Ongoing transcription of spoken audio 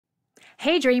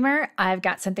Hey Dreamer, I've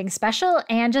got something special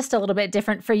and just a little bit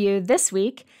different for you this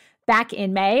week. Back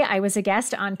in May, I was a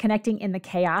guest on Connecting in the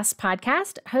Chaos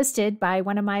podcast, hosted by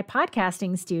one of my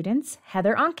podcasting students,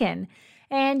 Heather Oncken.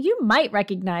 And you might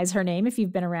recognize her name if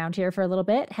you've been around here for a little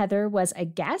bit. Heather was a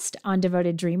guest on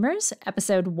Devoted Dreamers,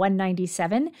 episode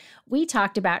 197. We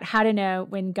talked about how to know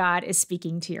when God is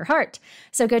speaking to your heart.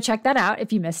 So go check that out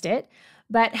if you missed it.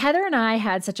 But Heather and I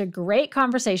had such a great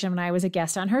conversation when I was a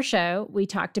guest on her show. We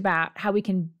talked about how we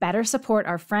can better support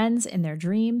our friends in their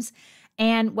dreams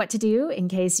and what to do in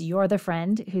case you're the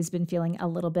friend who's been feeling a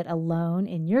little bit alone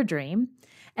in your dream.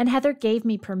 And Heather gave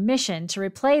me permission to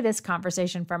replay this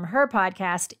conversation from her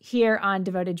podcast here on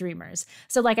Devoted Dreamers.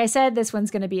 So like I said, this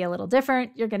one's going to be a little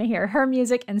different. You're going to hear her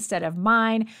music instead of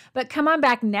mine. But come on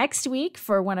back next week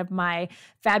for one of my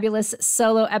fabulous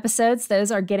solo episodes.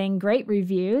 Those are getting great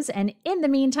reviews. And in the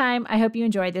meantime, I hope you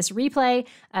enjoyed this replay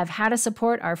of how to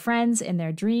support our friends in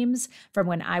their dreams from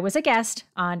when I was a guest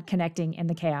on Connecting in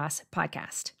the Chaos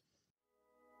podcast.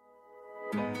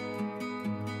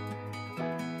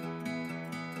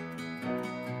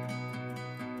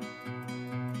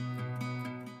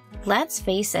 Let's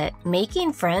face it,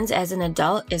 making friends as an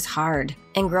adult is hard,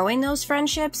 and growing those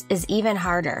friendships is even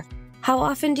harder. How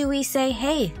often do we say,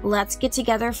 hey, let's get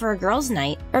together for a girls'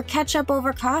 night, or catch up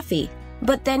over coffee?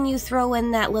 But then you throw in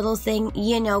that little thing,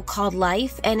 called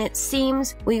life, and it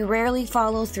seems we rarely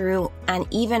follow through on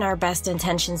even our best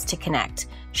intentions to connect.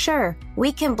 Sure,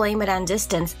 we can blame it on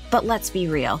distance, but let's be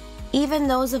real. Even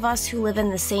those of us who live in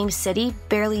the same city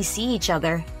barely see each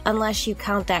other, unless you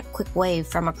count that quick wave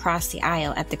from across the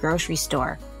aisle at the grocery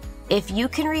store. If you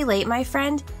can relate, my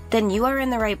friend, then you are in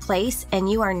the right place and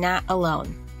you are not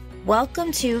alone.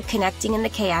 Welcome to Connecting in the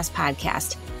Chaos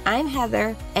podcast. I'm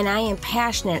Heather, and I am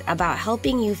passionate about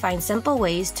helping you find simple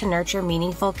ways to nurture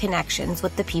meaningful connections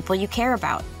with the people you care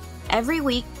about. Every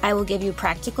week, I will give you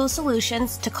practical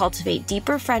solutions to cultivate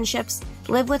deeper friendships,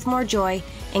 live with more joy,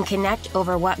 and connect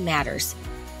over what matters.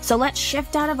 So let's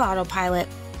shift out of autopilot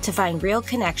to find real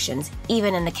connections,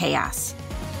 even in the chaos.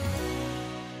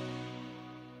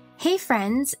 Hey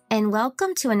friends, and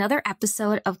welcome to another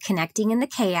episode of Connecting in the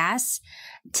Chaos.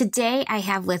 Today I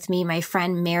have with me my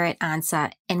friend Merritt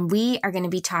Ansa, and we are going to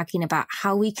be talking about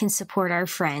how we can support our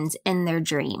friends in their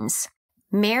dreams.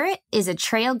 Merritt is a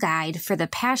trail guide for the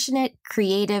passionate,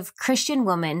 creative Christian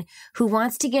woman who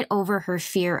wants to get over her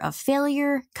fear of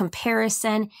failure,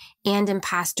 comparison, and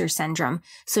imposter syndrome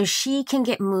so she can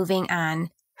get moving on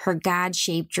her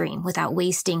God-shaped dream without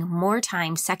wasting more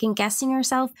time second-guessing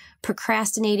herself,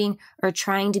 procrastinating, or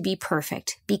trying to be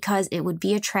perfect, because it would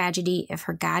be a tragedy if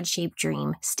her God-shaped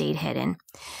dream stayed hidden.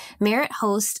 Merritt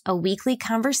hosts a weekly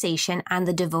conversation on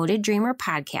the Devoted Dreamer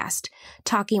podcast,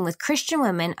 talking with Christian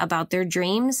women about their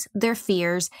dreams, their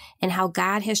fears, and how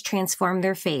God has transformed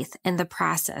their faith in the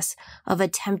process of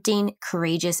attempting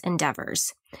courageous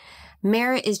endeavors.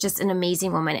 Merritt is just an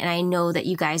amazing woman, and I know that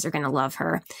you guys are going to love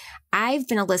her. I've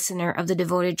been a listener of the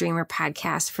Devoted Dreamer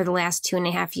podcast for the last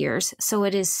 2.5 years, so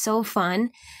it is so fun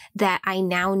that I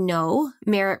now know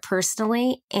Merritt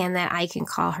personally and that I can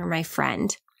call her my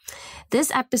friend. This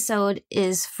episode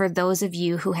is for those of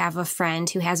you who have a friend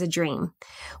who has a dream.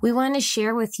 We want to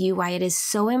share with you why it is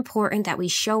so important that we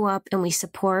show up and we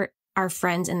support our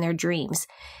friends in their dreams,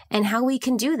 and how we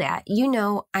can do that.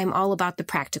 I'm all about the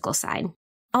practical side.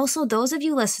 Also, those of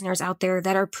you listeners out there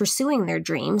that are pursuing their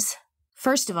dreams,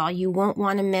 first of all, you won't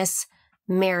want to miss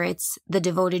Merritt's The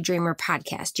Devoted Dreamer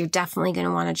podcast. You're definitely going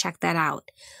to want to check that out.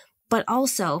 But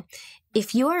also,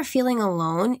 if you are feeling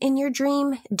alone in your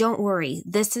dream, don't worry.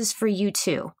 This is for you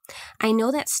too. I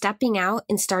know that stepping out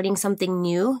and starting something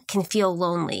new can feel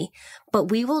lonely,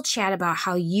 but we will chat about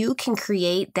how you can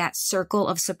create that circle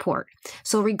of support.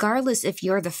 So regardless if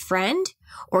you're the friend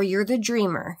or you're the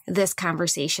dreamer, this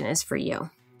conversation is for you.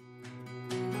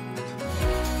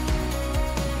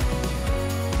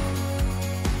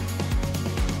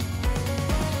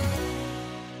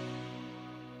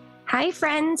 Hi,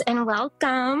 friends, and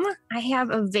welcome. I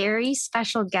have a very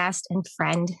special guest and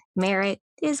friend. Merritt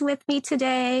is with me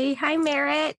today. Hi,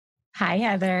 Merritt. Hi,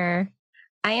 Heather.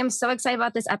 I am so excited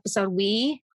about this episode.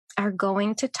 We are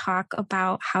going to talk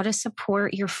about how to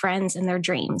support your friends in their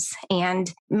dreams.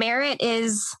 And Merritt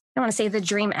is, I don't want to say the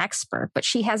dream expert, but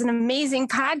she has an amazing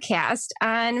podcast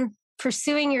on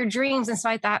pursuing your dreams. And so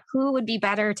I thought, who would be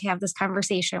better to have this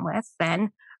conversation with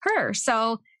than her?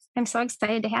 So I'm so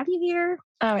excited to have you here.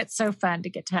 Oh, it's so fun to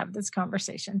get to have this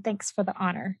conversation. Thanks for the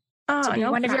honor to be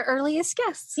one of your earliest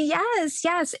guests.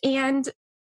 Yes. And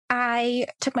I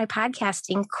took my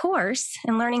podcasting course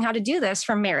and learning how to do this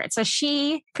from Merritt. So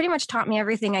she pretty much taught me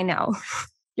everything I know.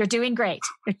 You're doing great.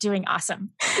 You're doing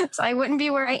awesome. So I wouldn't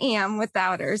be where I am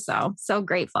without her. So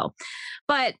grateful.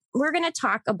 But we're going to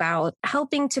talk about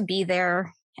helping to be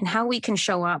there and how we can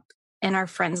show up in our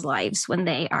friends' lives when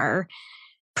they are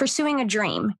pursuing a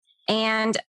dream.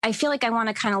 And I feel like I want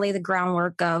to kind of lay the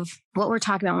groundwork of what we're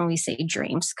talking about when we say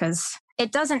dreams, because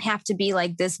it doesn't have to be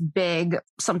like this big,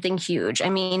 something huge.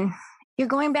 I mean, you're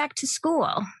going back to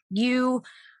school. You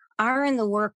are in the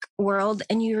work world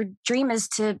and your dream is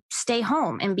to stay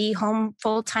home and be home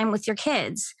full time with your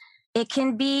kids. It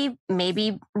can be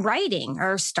maybe writing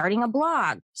or starting a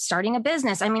blog, starting a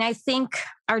business. I mean, I think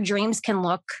our dreams can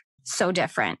look so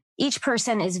different. Each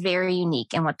person is very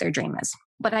unique in what their dream is.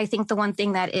 But I think the one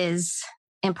thing that is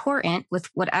important with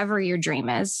whatever your dream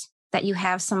is, that you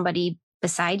have somebody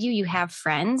beside you, you have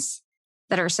friends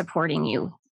that are supporting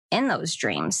you in those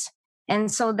dreams. And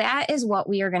so that is what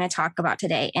we are going to talk about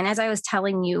today. And as I was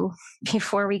telling you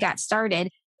before we got started,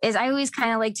 is I always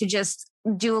kind of like to just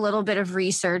do a little bit of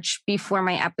research before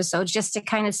my episodes just to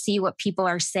kind of see what people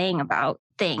are saying about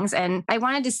things. And I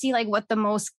wanted to see like what the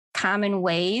most common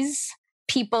ways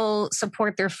people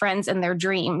support their friends and their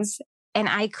dreams. And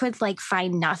I could like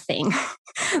find nothing.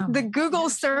 The Google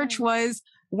search was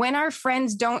when our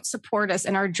friends don't support us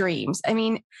in our dreams. I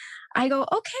mean, I go,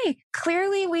 okay,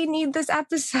 clearly we need this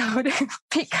episode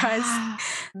because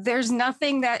there's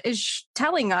nothing that is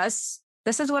telling us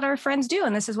this is what our friends do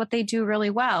and this is what they do really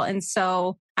well. And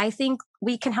so I think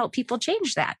we can help people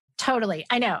change that. Totally.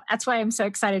 I know. That's why I'm so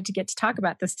excited to get to talk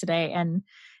about this today. And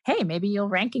hey, maybe you'll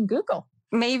rank in Google.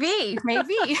 Maybe.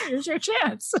 Here's your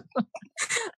chance.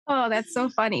 Oh, that's so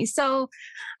funny. So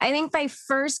I think my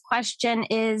first question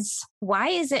is, why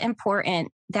is it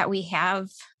important that we have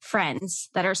friends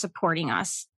that are supporting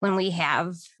us when we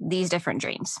have these different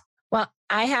dreams? Well,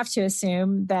 I have to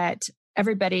assume that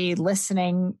everybody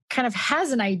listening kind of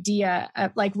has an idea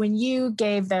of like when you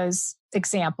gave those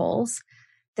examples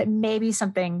that maybe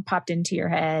something popped into your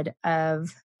head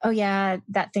of, oh yeah,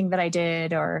 that thing that I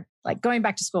did, or like going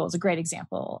back to school is a great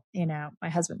example. You know, my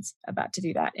husband's about to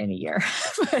do that in a year.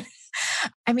 But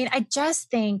I mean, I just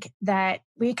think that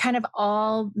we kind of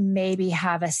all maybe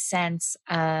have a sense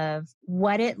of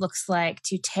what it looks like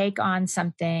to take on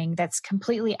something that's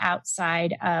completely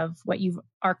outside of what you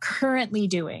are currently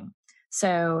doing.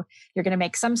 So you're going to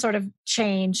make some sort of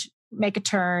change, make a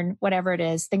turn, whatever it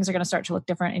is, things are going to start to look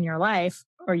different in your life,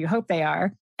 or you hope they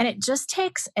are. And it just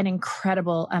takes an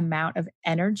incredible amount of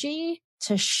energy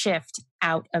to shift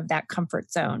out of that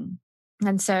comfort zone.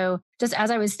 And so just as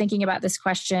I was thinking about this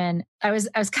question, I was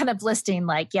kind of listing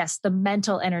like, yes, the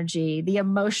mental energy, the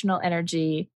emotional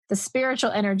energy, the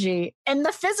spiritual energy, and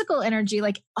the physical energy,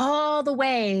 like all the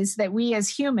ways that we as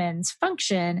humans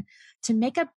function to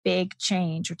make a big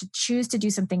change or to choose to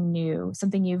do something new,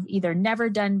 something you've either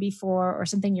never done before or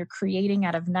something you're creating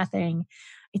out of nothing.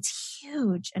 It's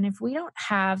huge. And if we don't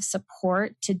have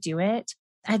support to do it,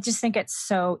 I just think it's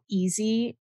so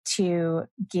easy to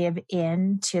give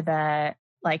in to the,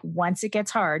 like, once it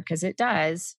gets hard, because it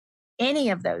does, any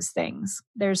of those things,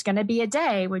 there's going to be a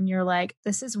day when you're like,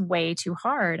 this is way too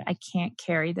hard. I can't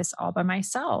carry this all by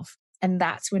myself. And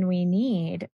that's when we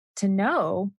need to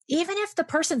know, even if the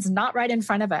person's not right in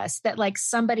front of us, that like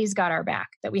somebody's got our back,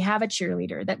 that we have a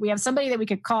cheerleader, that we have somebody that we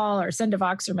could call or send a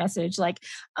Voxer message like,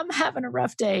 I'm having a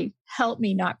rough day. Help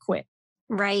me not quit.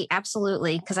 Right.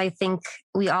 Absolutely. Because I think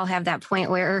we all have that point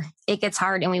where it gets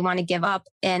hard and we want to give up,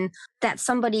 and that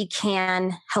somebody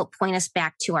can help point us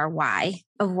back to our why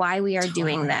of why we are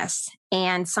doing this.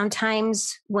 And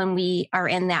sometimes when we are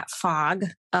in that fog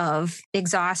of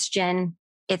exhaustion,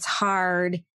 it's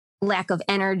hard, lack of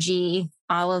energy,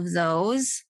 all of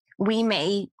those, we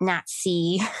may not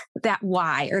see that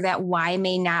why, or that why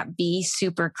may not be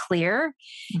super clear.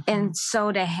 Mm-hmm. And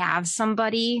so to have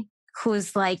somebody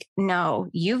who's like, no,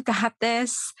 you've got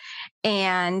this,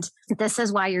 and this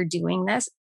is why you're doing this.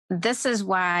 This is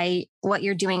why what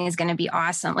you're doing is going to be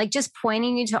awesome. Like just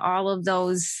pointing you to all of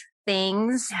those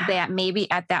things that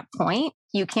maybe at that point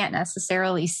you can't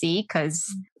necessarily see because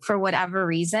for whatever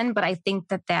reason, but I think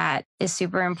that that is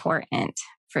super important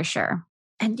for sure.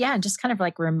 And yeah, just kind of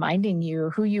like reminding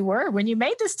you who you were when you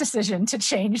made this decision to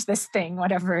change this thing,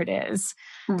 whatever it is.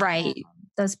 Right.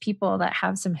 Those people that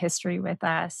have some history with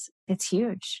us, it's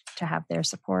huge to have their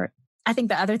support. I think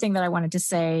the other thing that I wanted to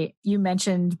say, you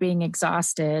mentioned being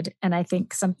exhausted. And I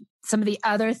think some of the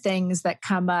other things that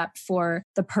come up for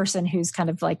the person who's kind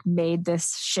of like made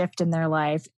this shift in their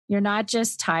life, you're not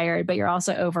just tired, but you're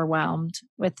also overwhelmed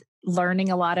with learning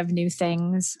a lot of new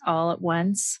things all at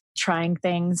once, trying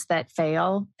things that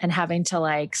fail and having to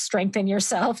like strengthen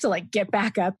yourself to like get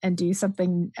back up and do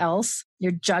something else.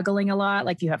 You're juggling a lot,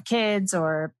 like you have kids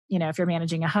or, if you're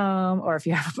managing a home or if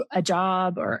you have a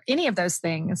job or any of those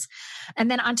things. And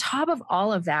then on top of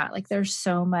all of that, like there's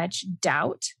so much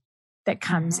doubt that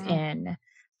comes in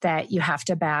that you have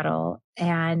to battle.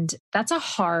 And that's a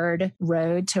hard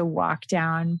road to walk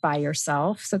down by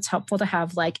yourself. So it's helpful to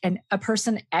have like a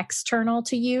person external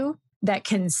to you that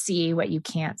can see what you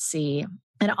can't see.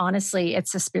 And honestly,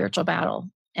 it's a spiritual battle.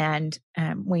 And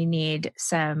we need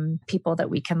some people that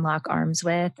we can lock arms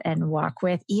with and walk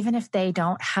with, even if they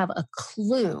don't have a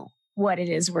clue what it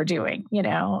is we're doing.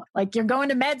 Like you're going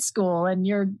to med school and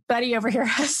your buddy over here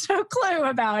has no clue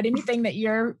about anything that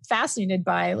you're fascinated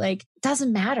by. Like, it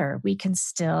doesn't matter. We can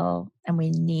still, and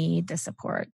we need the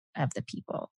support of the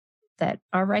people that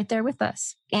are right there with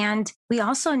us. And we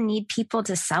also need people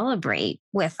to celebrate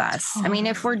with us. I mean,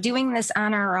 if we're doing this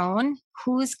on our own,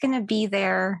 who's going to be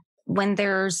there when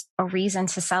there's a reason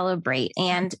to celebrate?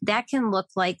 And that can look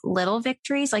like little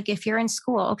victories. Like if you're in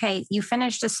school, okay, you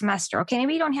finished a semester. Okay,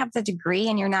 maybe you don't have the degree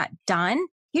and you're not done.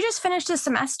 You just finished a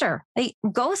semester. Like,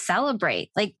 go celebrate.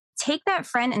 Like, take that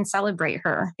friend and celebrate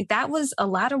her. Like, that was a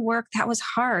lot of work. That was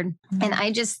hard. And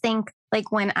I just think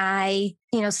like when I,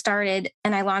 started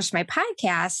and I launched my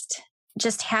podcast,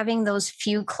 just having those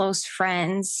few close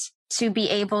friends to be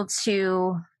able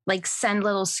to like send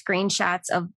little screenshots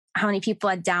of how many people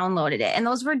had downloaded it. And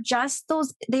those were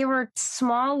they were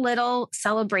small little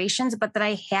celebrations, but that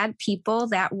I had people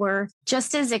that were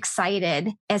just as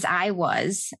excited as I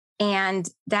was. And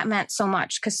that meant so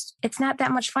much because it's not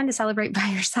that much fun to celebrate by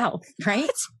yourself, right?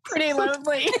 It's pretty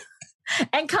lonely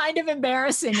and kind of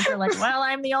embarrassing if you're like, well,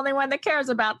 I'm the only one that cares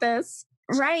about this.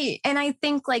 Right. And I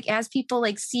think like as people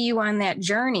like see you on that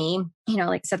journey,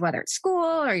 like I said, whether it's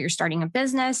school or you're starting a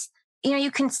business,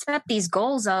 you can set these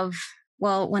goals of,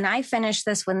 well, when I finish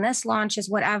this, when this launches,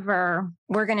 whatever,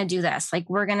 we're going to do this. Like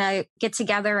we're going to get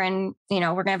together and, we're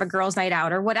going to have a girls' night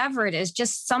out or whatever it is,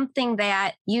 just something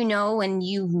that, when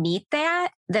you meet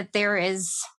that there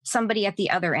is somebody at the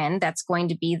other end that's going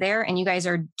to be there and you guys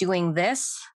are doing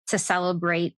this to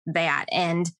celebrate that.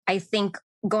 And I think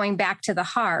going back to the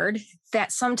hard,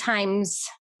 that sometimes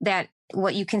that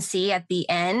what you can see at the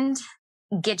end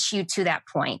gets you to that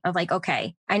point of like,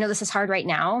 okay, I know this is hard right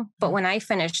now, but when I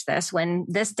finish this, when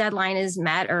this deadline is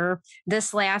met or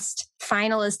this last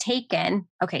final is taken,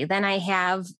 okay, then I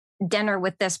have dinner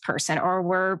with this person or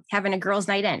we're having a girls'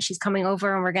 night in. She's coming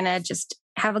over and we're going to just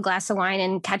have a glass of wine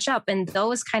and catch up. And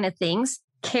those kind of things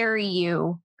carry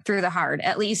you through the hard.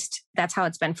 At least that's how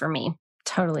it's been for me.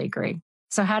 Totally agree.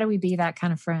 So how do we be that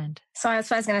kind of friend? So that's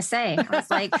what I was going to say. I was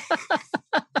like,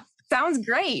 sounds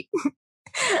great.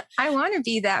 I want to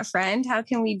be that friend. How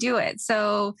can we do it?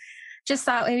 So just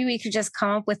thought maybe we could just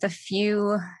come up with a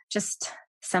few just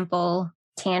simple,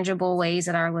 tangible ways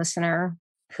that our listener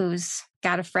who's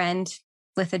got a friend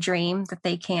with a dream that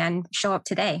they can show up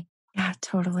today. Yeah,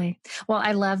 totally. Well,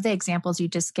 I love the examples you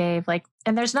just gave. Like,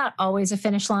 and there's not always a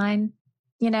finish line,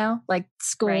 like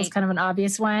school is kind of an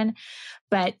obvious one,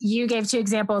 but you gave two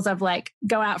examples of like,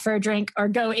 go out for a drink or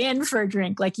go in for a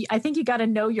drink. Like, I think you got to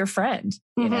know your friend,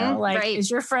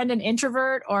 is your friend an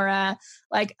introvert or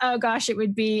like, oh gosh, it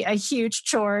would be a huge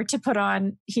chore to put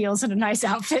on heels and a nice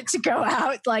outfit to go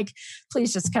out. Like,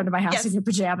 please just come to my house in your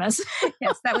pajamas.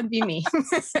 Yes, that would be me.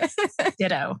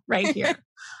 Ditto right here.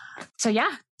 So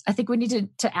yeah, I think we need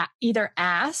to either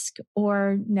ask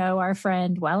or know our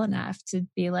friend well enough to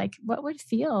be like, what would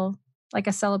feel like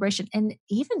a celebration? And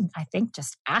even I think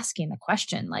just asking the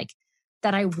question like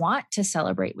that I want to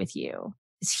celebrate with you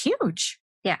is huge.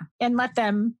 Yeah. And let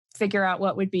them figure out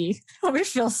what would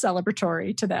feel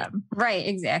celebratory to them. Right.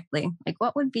 Exactly. Like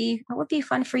what would be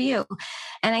fun for you?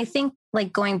 And I think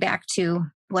like going back to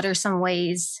what are some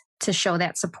ways to show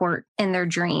that support in their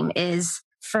dream is,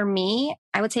 for me,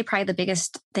 I would say probably the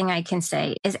biggest thing I can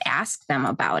say is ask them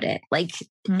about it. Like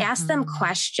ask them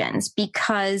questions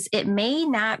because it may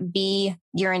not be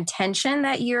your intention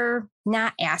that you're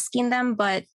not asking them,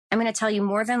 but I'm going to tell you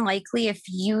more than likely if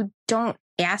you don't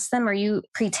ask them or you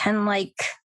pretend like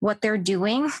what they're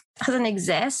doing doesn't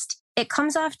exist, it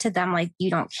comes off to them like you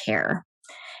don't care.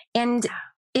 And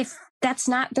if that's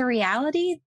not the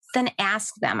reality, then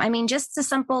ask them. I mean, just a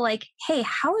simple like, hey,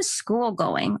 how is school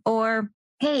going? Or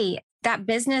hey, that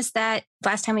business that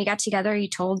last time we got together, you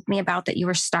told me about that you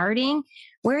were starting,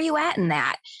 where are you at in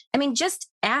that? I mean, just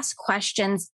ask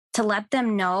questions to let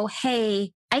them know,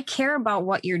 hey, I care about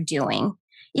what you're doing.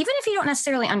 Even if you don't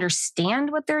necessarily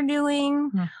understand what they're doing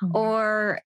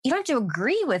or you don't have to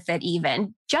agree with it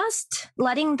even, just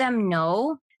letting them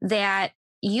know that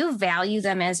you value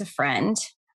them as a friend.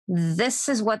 This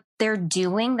is what they're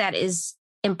doing that is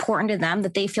important to them,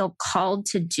 that they feel called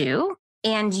to do.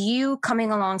 And you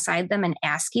coming alongside them and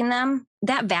asking them,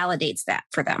 that validates that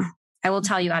for them. I will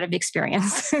tell you out of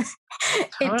experience.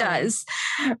 It does.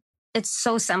 It's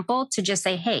so simple to just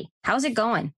say, hey, how's it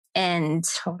going? And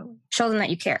show them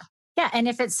that you care. Yeah. And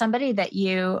if it's somebody that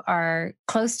you are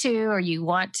close to or you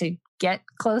want to get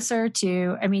closer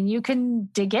to, I mean, you can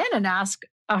dig in and ask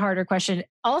a harder question.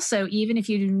 Also, even if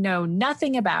you know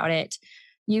nothing about it,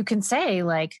 you can say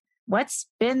like, what's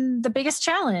been the biggest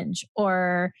challenge?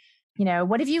 Or,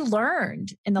 what have you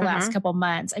learned in the last couple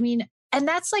months? I mean, and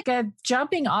that's like a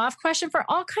jumping off question for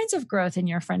all kinds of growth in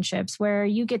your friendships, where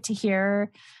you get to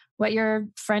hear what your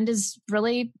friend is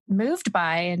really moved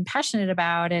by and passionate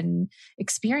about and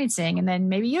experiencing. And then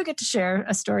maybe you get to share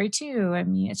a story too. I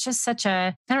mean, it's just such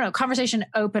a, conversation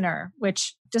opener,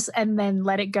 and then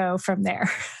let it go from there.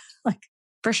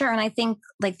 For sure. And I think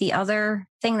like the other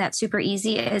thing that's super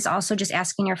easy is also just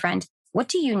asking your friend, what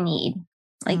do you need?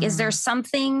 Like, is there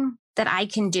something that I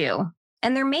can do?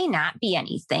 And there may not be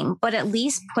anything, but at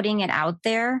least putting it out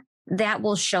there, that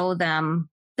will show them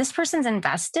this person's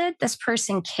invested. This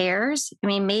person cares. I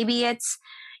mean, maybe it's,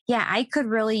 I could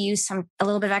really use a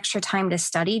little bit of extra time to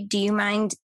study. Do you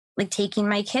mind like taking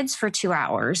my kids for 2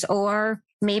 hours? Or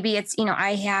maybe it's,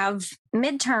 I have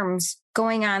midterms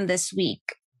going on this week.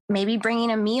 Maybe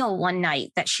bringing a meal one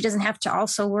night that she doesn't have to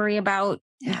also worry about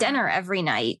dinner every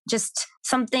night. Just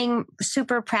something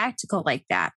super practical like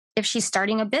that. If she's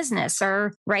starting a business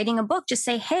or writing a book, just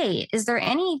say, hey, is there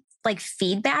any like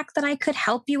feedback that I could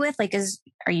help you with? Like,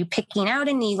 are you picking out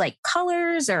any like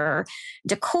colors or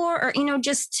decor or,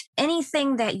 just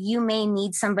anything that you may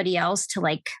need somebody else to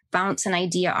like bounce an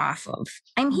idea off of?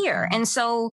 I'm here. And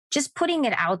so just putting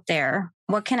it out there,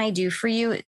 what can I do for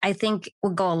you? I think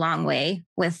will go a long way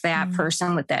with that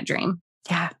person with that dream.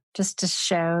 Yeah. Just to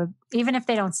show, even if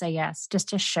they don't say yes, just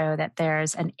to show that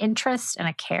there's an interest and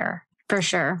a care. For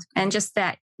sure. And just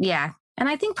that, And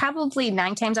I think probably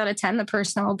 9 times out of 10, the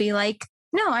person will be like,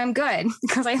 no, I'm good.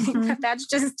 Because I think that's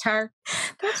just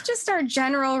our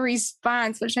general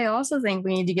response, which I also think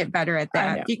we need to get better at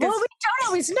that. Because we don't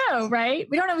always know, right?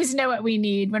 We don't always know what we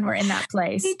need when we're in that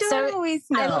place. We don't always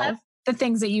know. I love the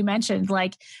things that you mentioned,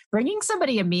 like bringing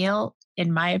somebody a meal,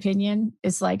 in my opinion,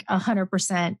 is like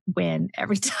 100% win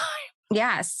every time.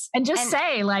 Yes. And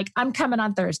say like, I'm coming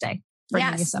on Thursday,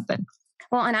 bringing you something.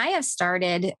 Well, and I have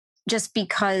started just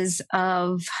because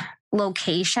of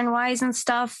location wise and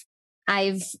stuff.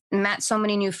 I've met so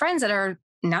many new friends that are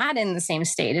not in the same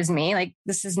state as me. Like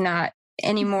this is not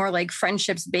anymore like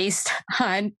friendships based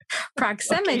on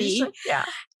proximity. Yeah.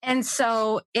 And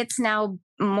so it's now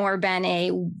more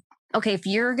been okay, if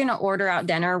you're going to order out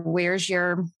dinner, where's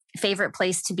your favorite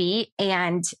place to be?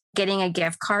 And getting a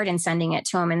gift card and sending it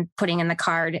to them and putting in the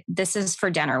card, this is for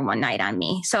dinner one night on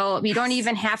me. So you don't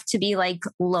even have to be like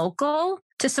local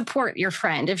to support your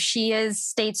friend. If she is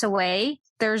states away,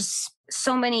 there's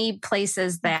so many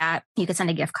places that you could send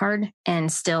a gift card and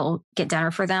still get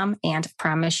dinner for them. And I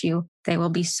promise you, they will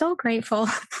be so grateful.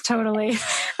 Totally.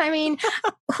 I mean,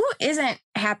 who isn't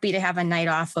happy to have a night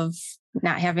off of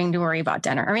not having to worry about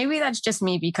dinner? Or maybe that's just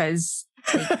me because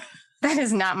that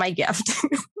is not my gift.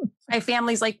 My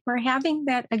family's like, we're having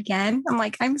that again. I'm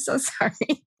like, I'm so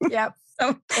sorry. Yep.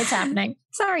 So it's happening.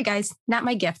 Sorry, guys, not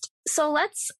my gift. So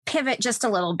let's pivot just a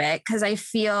little bit because I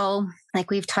feel like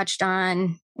we've touched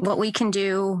on what we can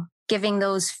do, giving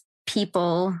those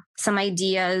people some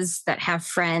ideas that have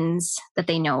friends that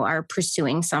they know are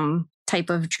pursuing some type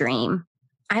of dream.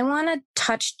 I want to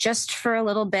touch just for a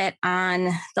little bit on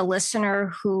the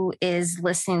listener who is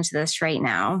listening to this right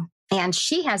now. And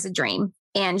she has a dream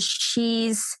and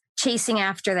she's chasing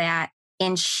after that.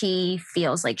 And she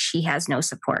feels like she has no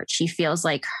support. She feels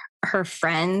like her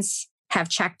friends have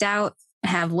checked out,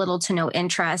 have little to no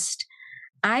interest.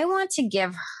 I want to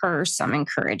give her some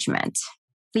encouragement.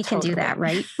 We can do that,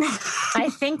 right? I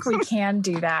think we can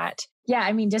do that. Yeah.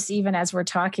 I mean, just even as we're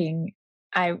talking,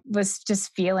 I was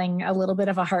just feeling a little bit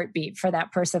of a heartbeat for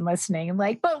that person listening.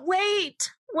 Like, but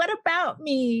wait, what about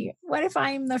me? What if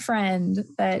I'm the friend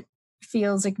that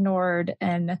feels ignored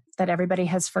and that everybody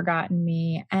has forgotten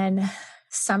me? And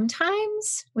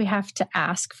sometimes we have to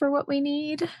ask for what we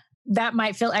need. That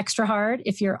might feel extra hard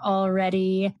if you're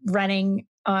already running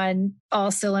on all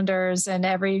cylinders and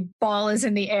every ball is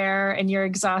in the air and you're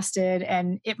exhausted.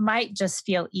 And it might just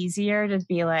feel easier to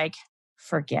be like,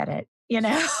 forget it,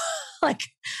 like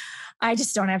I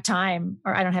just don't have time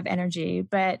or I don't have energy.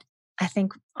 But I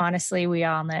think honestly, we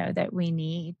all know that we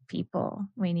need people.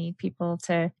 We need people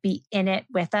to be in it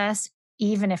with us,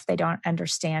 even if they don't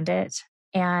understand it.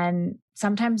 And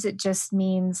sometimes it just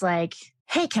means like,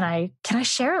 hey, can I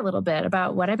share a little bit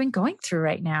about what I've been going through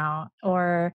right now?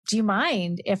 Or do you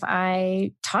mind if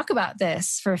I talk about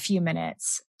this for a few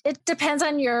minutes? It depends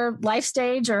on your life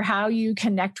stage or how you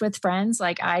connect with friends.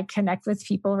 Like I connect with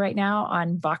people right now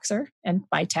on Voxer and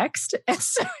by text. And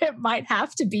so it might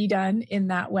have to be done in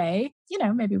that way.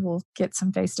 Maybe we'll get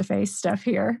some face-to-face stuff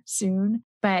here soon.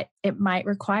 But it might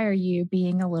require you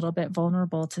being a little bit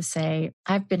vulnerable to say,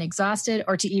 I've been exhausted,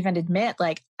 or to even admit,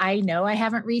 like, I know I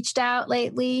haven't reached out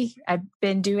lately. I've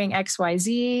been doing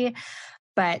XYZ,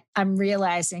 but I'm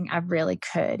realizing I really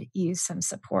could use some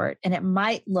support. And it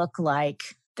might look like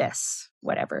this,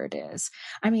 whatever it is.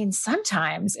 I mean,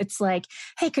 sometimes it's like,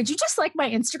 hey, could you just like my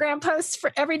Instagram posts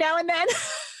for every now and then?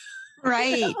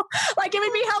 Right. Like it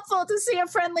would be helpful to see a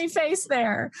friendly face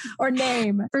there or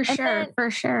name. For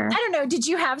sure. I don't know. Did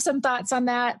you have some thoughts on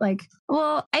that?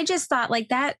 Well, I just thought like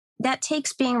that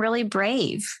takes being really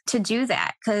brave to do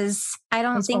that, because I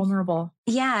don't think vulnerable.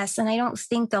 Yes. And I don't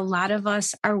think a lot of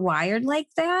us are wired like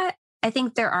that. I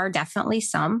think there are definitely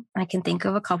some. I can think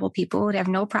of a couple people who would have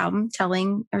no problem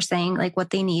telling or saying like what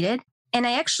they needed. And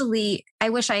I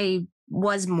wish I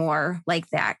was more like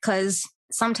that, because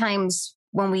sometimes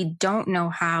when we don't know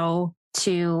how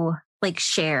to like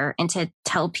share and to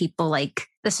tell people like,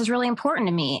 this is really important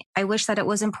to me. I wish that it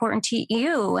was important to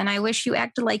you. And I wish you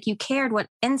acted like you cared. What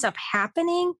ends up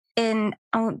happening, and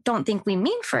I don't think we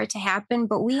mean for it to happen,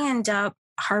 but we end up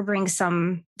harboring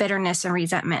some bitterness and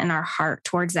resentment in our heart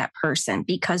towards that person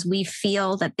because we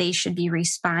feel that they should be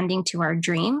responding to our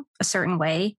dream a certain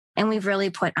way. And we've really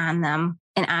put on them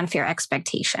an unfair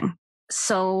expectation.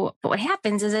 So what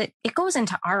happens is it goes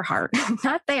into our heart,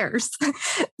 not theirs.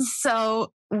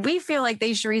 So we feel like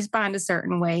they should respond a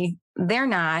certain way. They're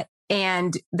not.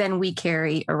 And then we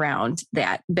carry around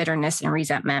that bitterness and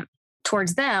resentment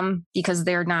towards them because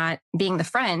they're not being the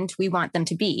friend we want them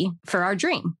to be for our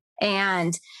dream.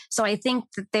 And so I think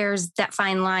that there's that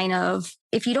fine line of,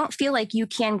 if you don't feel like you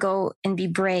can go and be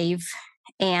brave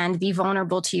and be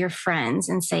vulnerable to your friends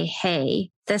and say,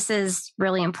 hey, this is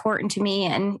really important to me.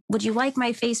 And would you like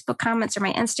my Facebook comments or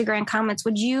my Instagram comments?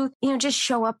 Would you, just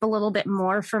show up a little bit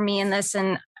more for me in this?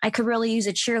 And I could really use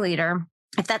a cheerleader.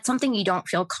 If that's something you don't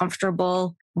feel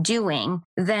comfortable doing,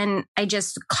 then I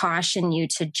just caution you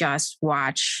to just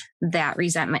watch that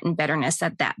resentment and bitterness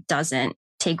that doesn't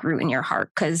take root in your heart,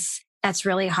 because that's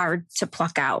really hard to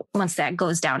pluck out once that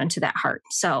goes down into that heart.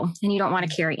 So, and you don't want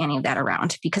to carry any of that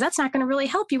around, because that's not going to really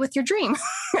help you with your dream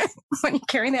when you're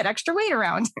carrying that extra weight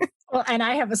around. Well, and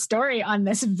I have a story on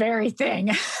this very thing.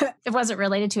 It wasn't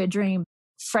related to a dream.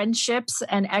 Friendships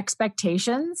and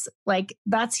expectations, like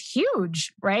that's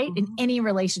huge, right? Mm-hmm. In any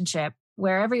relationship,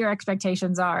 wherever your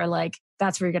expectations are, like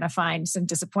that's where you're going to find some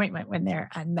disappointment when they're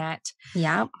unmet.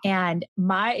 Yeah. And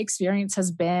my experience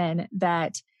has been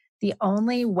that the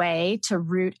only way to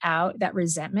root out that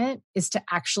resentment is to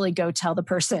actually go tell the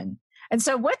person. And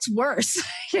so what's worse,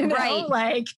 Right.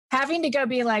 like having to go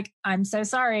be like, I'm so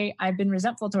sorry, I've been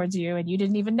resentful towards you and you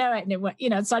didn't even know it. And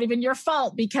it's not even your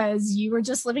fault because you were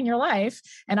just living your life.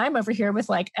 And I'm over here with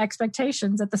like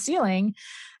expectations at the ceiling.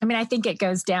 I mean, I think it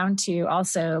goes down to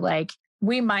also like,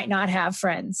 we might not have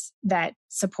friends that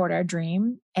support our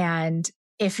dream. And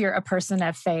if you're a person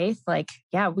of faith, like,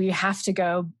 yeah, we have to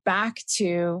go back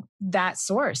to that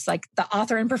source, like the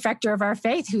author and perfecter of our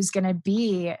faith, who's going to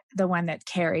be the one that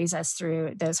carries us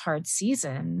through those hard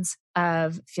seasons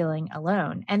of feeling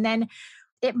alone. And then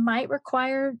it might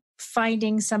require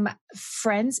finding some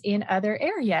friends in other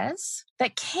areas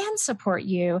that can support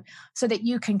you so that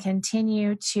you can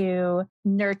continue to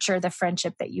nurture the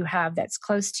friendship that you have that's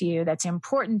close to you, that's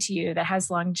important to you, that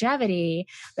has longevity,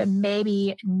 but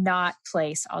maybe not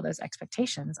place all those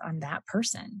expectations on that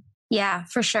person. Yeah,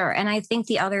 for sure. And I think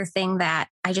the other thing that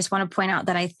I just want to point out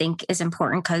that I think is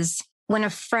important, because when a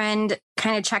friend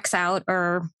kind of checks out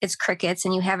or it's crickets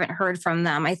and you haven't heard from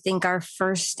them, I think our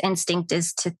first instinct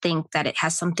is to think that it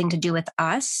has something to do with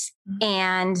us. Mm-hmm.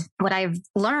 And what I've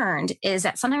learned is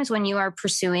that sometimes when you are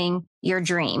pursuing your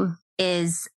dream,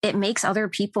 it makes other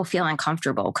people feel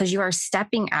uncomfortable because you are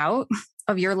stepping out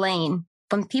of your lane.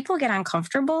 When people get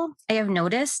uncomfortable, I have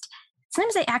noticed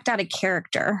sometimes they act out of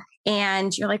character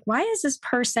and you're like, why is this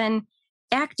person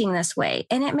acting this way?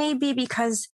 And it may be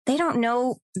because they don't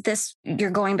know this.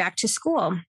 You're going back to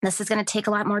school. This is going to take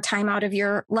a lot more time out of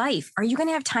your life. Are you going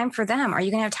to have time for them? Are you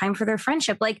going to have time for their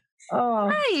friendship? Like, oh,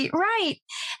 right.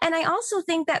 And I also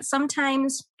think that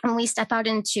sometimes when we step out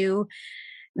into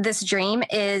this dream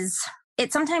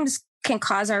it sometimes can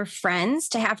cause our friends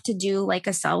to have to do like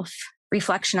a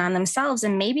self-reflection on themselves.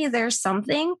 And maybe there's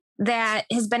something that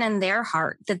has been in their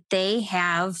heart that they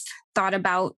have thought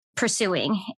about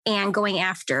pursuing and going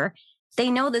after. They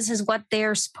know this is what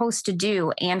they're supposed to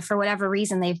do. And for whatever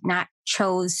reason, they've not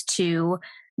chose to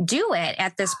do it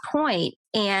at this point.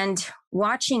 And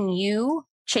watching you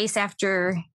chase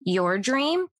after your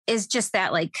dream is just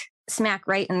that like smack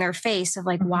right in their face of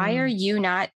like, why are you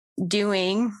not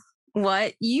doing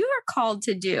what you are called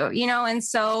to do? And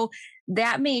so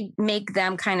that may make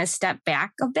them kind of step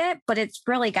back a bit, but it's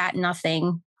really got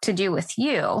nothing to do with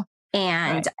you.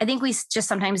 And I think we just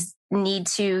sometimes need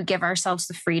to give ourselves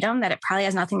the freedom that it probably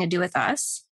has nothing to do with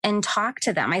us and talk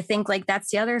to them. I think like that's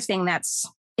the other thing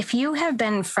if you have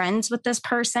been friends with this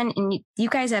person and you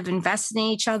guys have invested in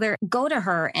each other, go to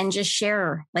her and just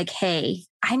share like, hey,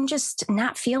 I'm just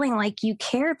not feeling like you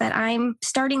care that I'm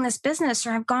starting this business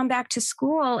or I've gone back to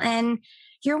school and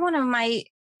you're one of my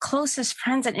closest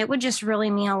friends. And it would just really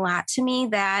mean a lot to me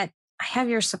that I have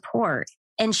your support.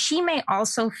 And she may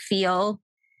also feel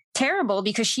terrible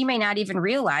because she may not even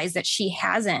realize that she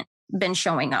hasn't been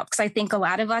showing up. Because I think a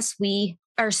lot of us, we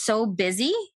are so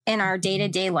busy in our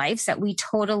day-to-day lives that we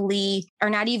totally are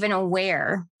not even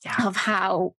aware of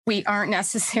how we aren't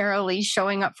necessarily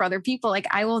showing up for other people. Like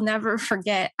I will never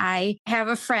forget, I have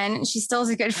a friend and she still is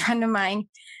a good friend of mine.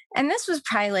 And this was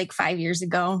probably like 5 years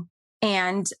ago.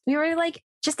 And we were like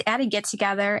just at a get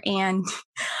together. And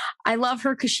I love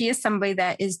her because she is somebody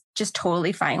that is just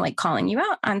totally fine, like calling you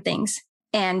out on things.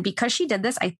 And because she did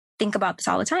this, I think about this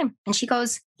all the time. And she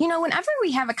goes, whenever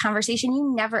we have a conversation,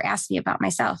 you never ask me about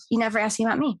myself. You never ask me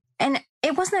about me. And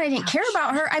it wasn't that I didn't care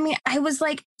about her. I mean, I was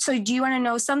like, so do you want to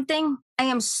know something? I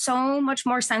am so much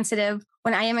more sensitive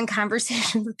when I am in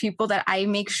conversation with people that I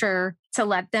make sure to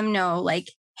let them know like,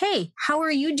 hey, how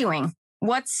are you doing?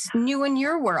 What's new in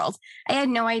your world? I had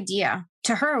no idea.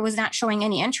 To her, it was not showing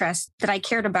any interest that I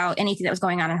cared about anything that was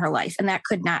going on in her life. And that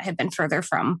could not have been further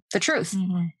from the truth.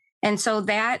 Mm-hmm. And so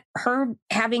that her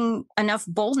having enough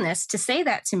boldness to say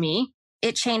that to me,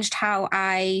 it changed how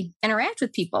I interact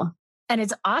with people. And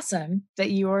it's awesome that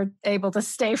you were able to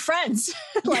stay friends.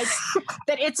 Like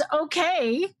that it's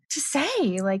okay to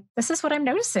say like, this is what I'm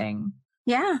noticing.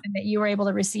 Yeah. And that you were able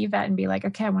to receive that and be like,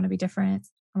 okay, I want to be different.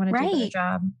 I want to do a better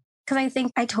job. Because I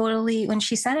think when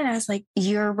she said it, I was like,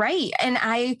 you're right. And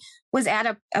I was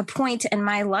at a point in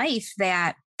my life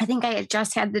that I think I had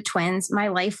just had the twins. My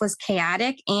life was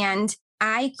chaotic and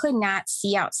I could not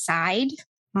see outside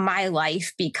my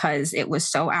life because it was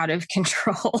so out of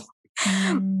control.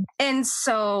 And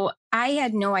so I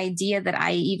had no idea that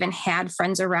I even had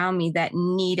friends around me that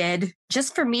needed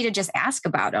just for me to just ask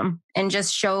about them and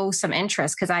just show some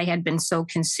interest because I had been so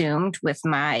consumed with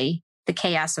the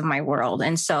chaos of my world.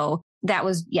 And so that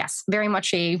was, yes, very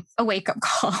much a wake-up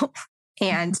call.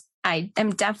 And I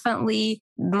am definitely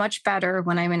much better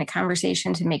when I'm in a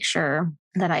conversation to make sure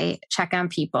that I check on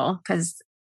people because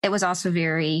it was also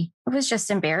it was just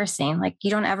embarrassing. Like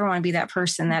you don't ever want to be that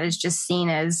person that is just seen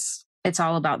as it's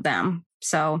all about them.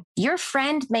 So your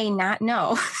friend may not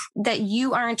know that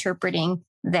you are interpreting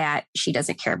that she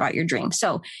doesn't care about your dream.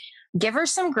 So give her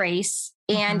some grace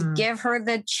and give her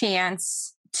the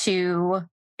chance to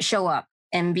show up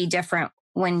and be different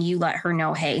when you let her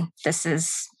know, hey, this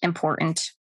is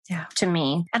important to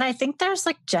me. And I think there's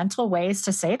like gentle ways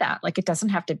to say that. Like it doesn't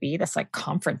have to be this like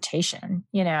confrontation,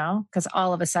 because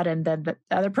all of a sudden then the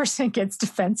other person gets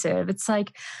defensive. It's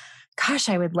like, gosh,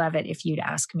 I would love it if you'd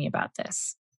ask me about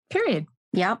this. Period.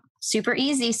 Yep. Super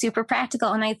easy, super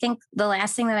practical. And I think the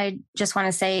last thing that I just want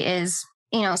to say is,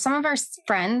 some of our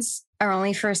friends are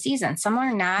only for a season. Some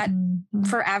are not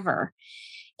forever.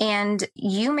 And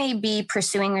you may be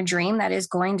pursuing a dream that is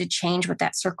going to change what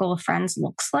that circle of friends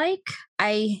looks like.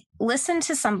 I listened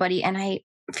to somebody and I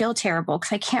feel terrible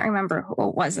because I can't remember who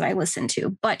it was that I listened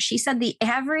to, but she said the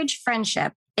average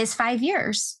friendship is 5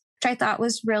 years, which I thought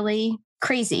was really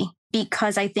crazy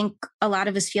because I think a lot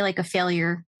of us feel like a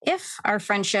failure if our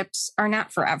friendships are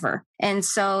not forever. And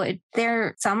so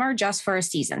some are just for a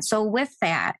season. So with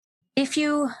that, if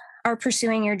you are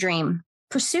pursuing your dream,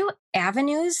 pursue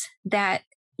avenues that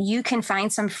you can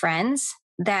find some friends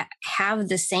that have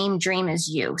the same dream as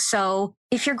you. So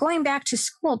if you're going back to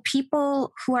school,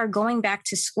 people who are going back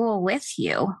to school with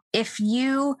you, if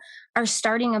you are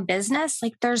starting a business,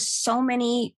 like there's so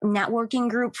many networking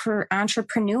group for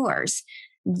entrepreneurs.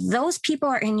 Those people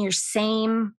are in your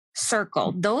same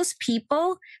circle. Those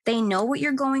people, they know what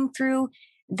you're going through.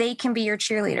 They can be your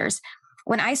cheerleaders.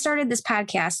 When I started this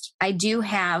podcast, I do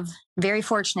have very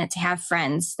fortunate to have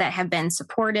friends that have been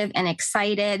supportive and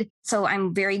excited. So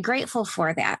I'm very grateful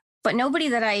for that. But nobody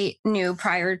that I knew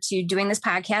prior to doing this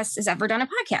podcast has ever done a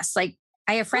podcast. Like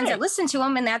I have friends that listen to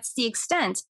them and that's the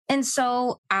extent. And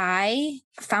so I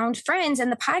found friends in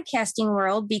the podcasting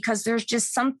world because there's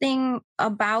just something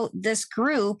about this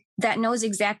group that knows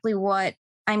exactly what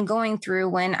I'm going through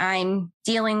when I'm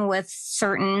dealing with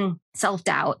certain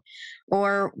self-doubt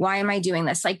or why am I doing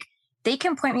this? Like they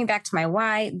can point me back to my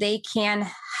why. They can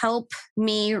help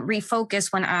me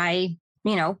refocus when I,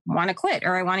 want to quit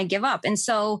or I want to give up. And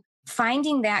so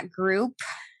finding that group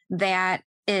that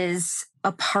is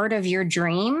a part of your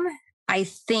dream, I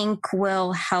think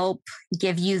will help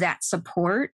give you that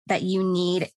support that you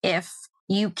need if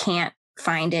you can't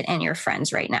find it in your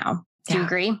friends right now. Do you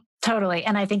agree? Totally.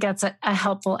 And I think that's a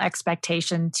helpful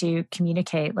expectation to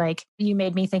communicate. Like you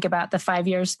made me think about the 5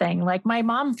 years thing. Like my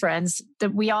mom friends,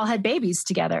 that we all had babies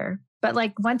together. But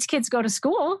like once kids go to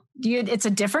school, it's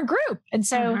a different group. And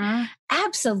so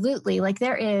absolutely, like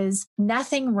there is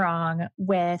nothing wrong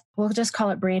with, we'll just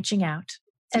call it branching out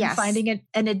and finding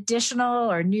an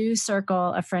additional or new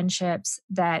circle of friendships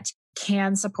that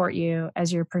can support you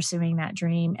as you're pursuing that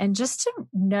dream. And just to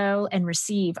know and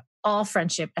receive all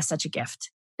friendship as such a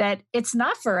gift. That it's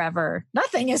not forever.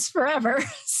 Nothing is forever.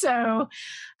 So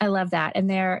I love that. And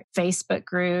there are Facebook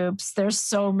groups. There's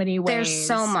so many ways. There's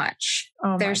so much.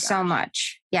 There's so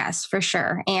much. Yes, for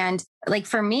sure. And like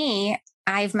for me,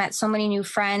 I've met so many new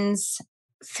friends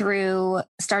through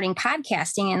starting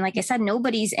podcasting. And like I said,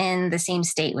 nobody's in the same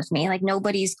state with me. Like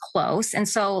nobody's close. And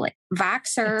so like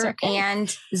Voxer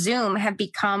and Zoom have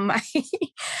become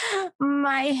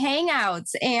my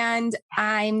hangouts. And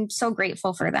I'm so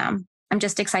grateful for them. I'm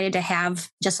just excited to have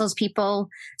just those people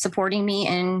supporting me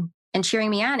and cheering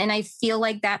me on. And I feel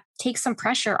like that takes some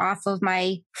pressure off of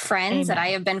my friends that I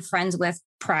have been friends with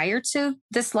prior to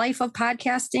this life of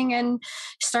podcasting and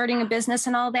starting a business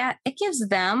and all that. It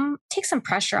takes some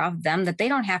pressure off them that they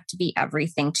don't have to be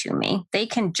everything to me. They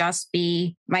can just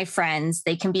be my friends.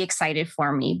 They can be excited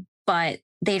for me, but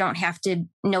they don't have to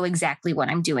know exactly what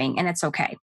I'm doing. And it's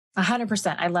okay.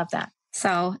 100%. I love that.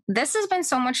 So this has been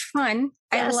so much fun.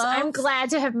 Yes, I'm glad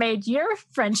to have made your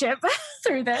friendship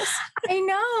through this. I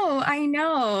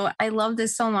know. I love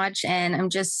this so much. And I'm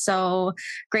just so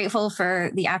grateful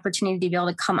for the opportunity to be able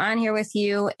to come on here with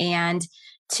you and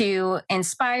to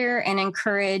inspire and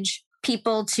encourage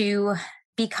people to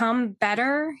become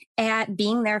better at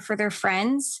being there for their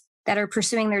friends that are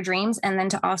pursuing their dreams. And then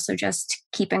to also just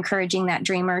keep encouraging that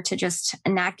dreamer to just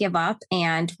not give up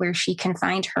and where she can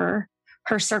find her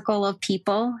circle of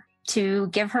people to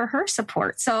give her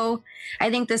support. So I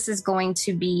think this is going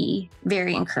to be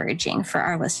very encouraging for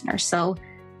our listeners. So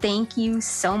thank you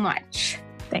so much.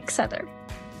 Thanks, Heather.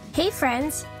 Hey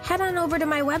friends, head on over to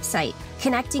my website,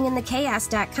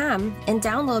 connectinginthechaos.com, and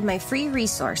download my free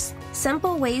resource,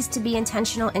 Simple Ways to Be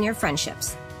Intentional in Your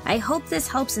Friendships. I hope this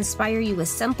helps inspire you with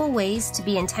simple ways to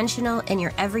be intentional in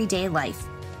your everyday life.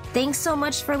 Thanks so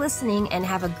much for listening and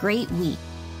have a great week.